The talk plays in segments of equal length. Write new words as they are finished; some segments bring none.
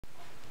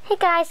Hey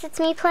guys, it's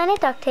me,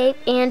 Planet Duct Tape,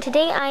 and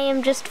today I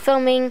am just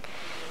filming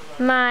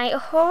my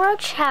horror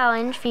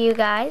challenge for you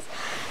guys.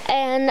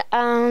 And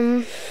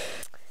yeah,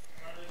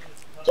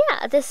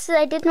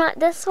 I did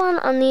this one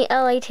on the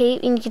LA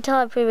tape, and you can tell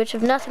I pretty much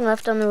have nothing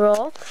left on the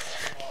roll.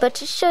 But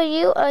to show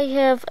you, I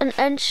have an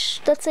inch.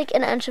 That's like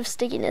an inch of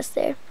stickiness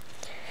there,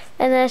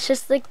 and that's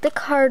just like the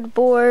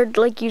cardboard,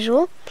 like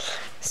usual.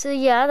 So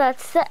yeah,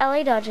 that's the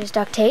LA Dodgers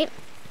duct tape.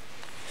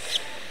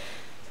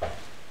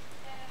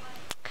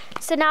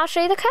 So now I'll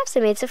show you the crafts I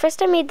made. So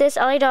first I made this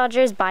LA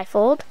Dodgers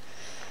bifold.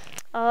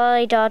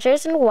 LA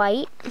Dodgers in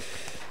white.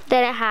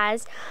 Then it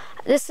has,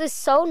 this is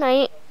so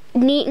neat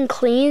and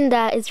clean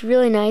that it's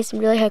really nice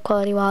and really high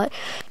quality wallet.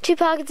 2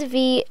 pockets of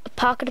V, a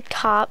pocket up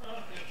top,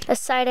 a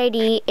side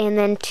ID, and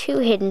then 2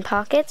 hidden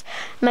pockets.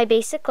 My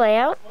basic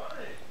layout.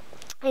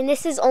 And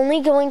this is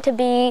only going to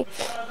be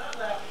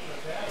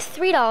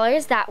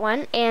 $3, that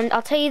one, and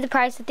I'll tell you the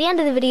price at the end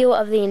of the video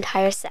of the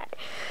entire set.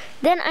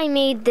 Then I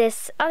made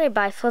this other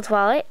bifold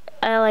wallet,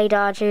 LA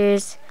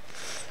Dodgers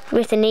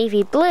with a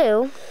navy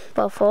blue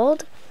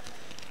bifold,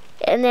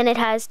 and then it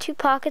has 2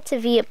 pockets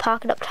of V, a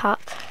pocket up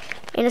top,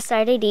 and a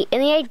side ID.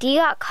 And the ID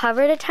got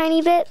covered a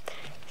tiny bit.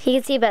 You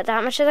can see about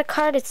that much of the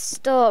card. It's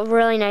still a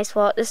really nice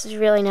wallet. This is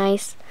really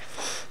nice.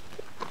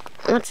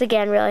 Once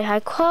again, really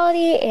high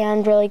quality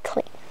and really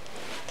clean.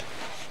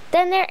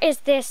 Then there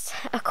is this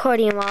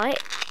accordion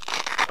wallet.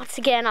 Once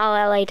again, all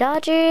LA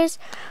Dodgers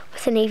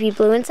with a navy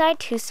blue inside,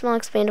 2 small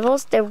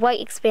expandables. They're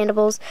white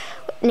expandables,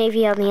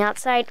 navy on the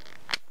outside,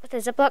 with a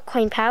Ziploc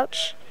coin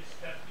pouch,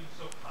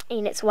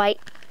 and it's white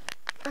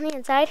on the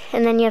inside.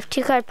 And then you have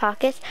 2 card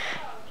pockets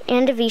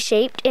and a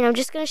V-shaped. And I'm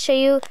just going to show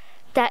you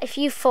that if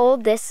you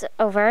fold this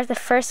over, the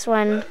first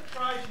one,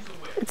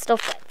 it still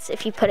fits.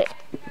 If you put it,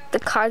 the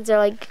cards are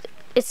like,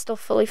 it's still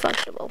fully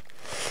functional.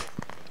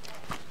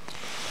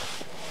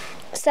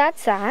 So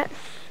that's that.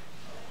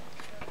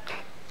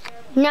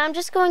 Now I'm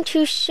just going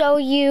to show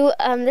you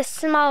this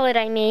small that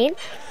I made.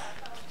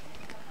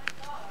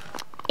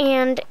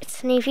 And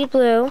it's navy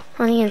blue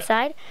on the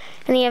inside.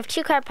 And you have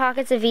 2 card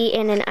pockets, a V,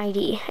 and an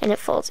ID. And it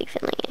folds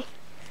evenly.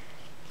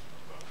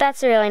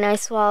 That's a really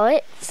nice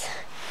wallet.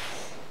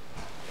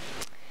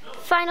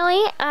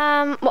 Finally,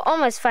 well,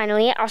 almost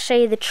finally, I'll show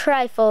you the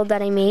trifold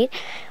that I made.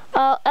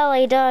 All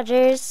LA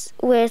Dodgers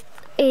with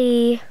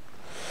a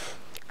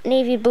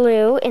navy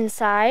blue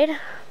inside.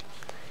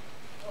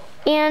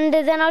 And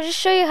then I'll just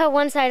show you how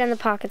one side on the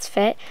pockets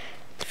fit.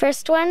 The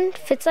first one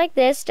fits like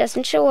this,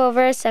 doesn't show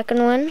over.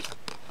 Second one,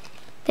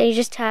 then you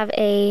just have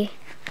a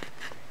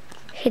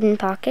hidden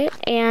pocket,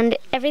 and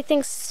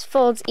everything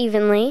folds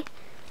evenly,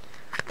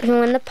 even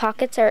when the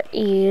pockets are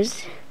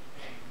used.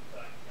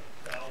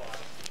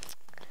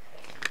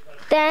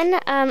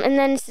 Then, and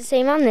then it's the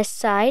same on this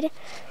side.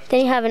 Then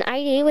you have an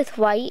ID with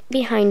white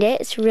behind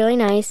it. It's really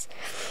nice.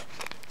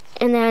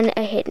 And then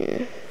a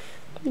hidden.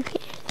 Okay,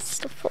 it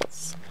still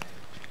folds.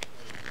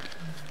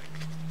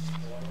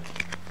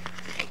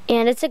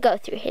 And it's a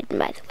go-through hidden,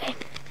 by the way.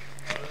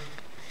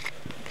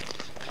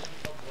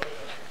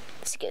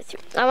 Let's go through.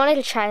 I wanted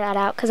to try that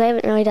out because I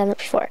haven't really done that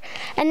before.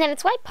 And then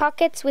it's white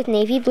pockets with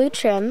navy blue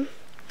trim.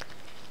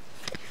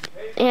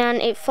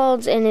 And it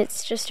folds, and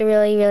it's just a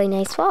really, really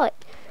nice wallet.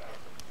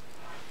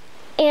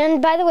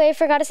 And by the way, I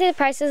forgot to say the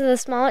prices of the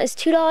small is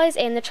 $2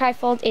 and the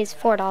trifold is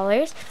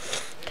 $4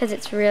 because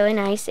it's really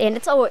nice. And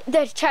it's always, the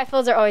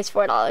trifolds are always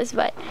 $4,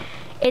 but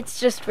it's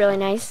just really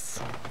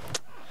nice.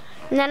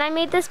 And then I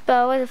made this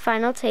bow with a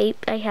final tape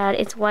I had.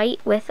 It's white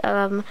with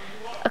a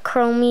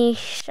chromy,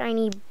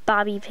 shiny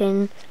bobby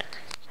pin.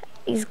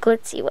 These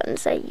glitzy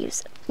ones I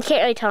use. You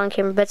can't really tell on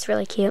camera, but it's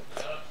really cute.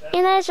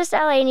 And then it's just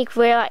LA, and you can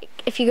wear, like,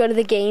 if you go to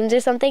the games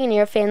or something and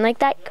you're a fan like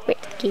that, you can wear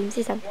it to the games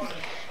or something.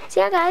 So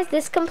yeah, guys,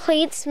 this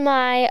completes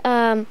my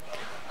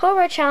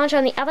horror challenge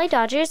on the LA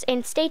Dodgers,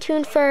 and stay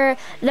tuned for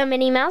the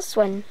Minnie Mouse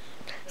one.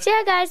 So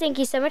yeah, guys, thank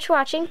you so much for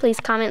watching. Please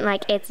comment,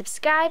 like, and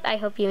subscribe. I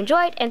hope you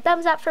enjoyed, and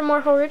thumbs up for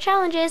more horror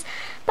challenges.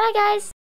 Bye, guys.